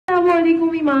Assalamualaikum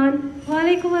Iman.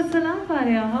 Walaikum assalam,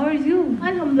 Faria. How are you?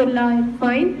 Alhamdulillah, I'm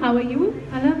fine. How are you?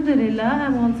 Alhamdulillah,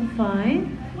 I'm also fine.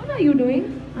 What are you doing?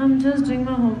 I'm just doing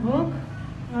my homework.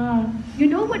 You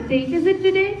know what date is it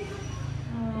today?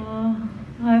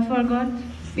 I forgot.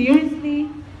 Seriously?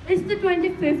 It's the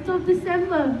 25th of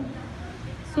December.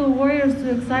 So why are you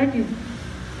so excited?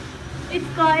 It's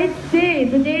Quaid's Day,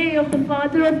 the day of the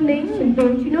father of nation,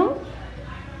 don't you know?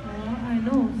 I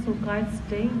know, so Quaid's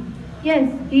Day.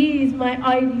 Yes, he is my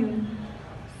ideal.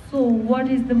 So what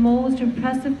is the most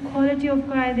impressive quality of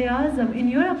Quaid Azam in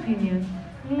your opinion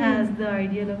as the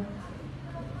ideal of?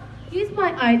 He's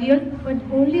my ideal, but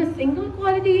only a single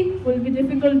quality will be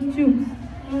difficult to choose.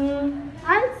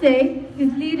 I'll say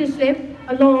his leadership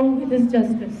along with his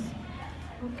justice.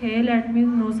 Okay, let me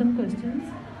know some questions.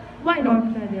 Why not?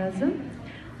 About Quaid Azam.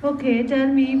 Okay, tell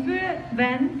me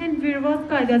when and where was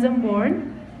Quaid Azam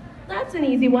born? That's an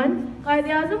easy one. Quaid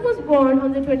Azam was born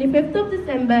on the 25th of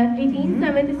December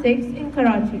 1876 in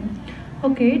Karachi.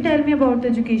 Okay, tell me about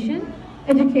education.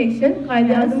 Education.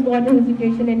 Quaid Azam got his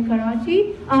education in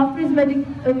Karachi. After his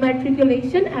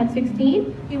matriculation at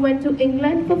 16, he went to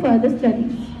England for further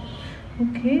studies.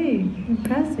 Okay,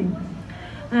 impressive.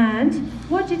 And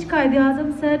what did Quaid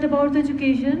Azam said about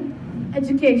education?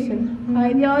 Education.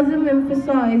 Quaid Azam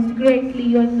emphasized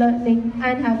greatly on learning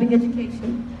and having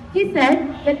education. He said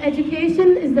that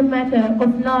education is the matter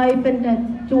of life and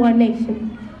death to our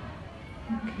nation.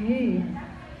 Okay.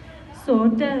 So,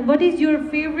 what is your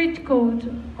favorite quote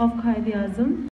of Quaid Azam?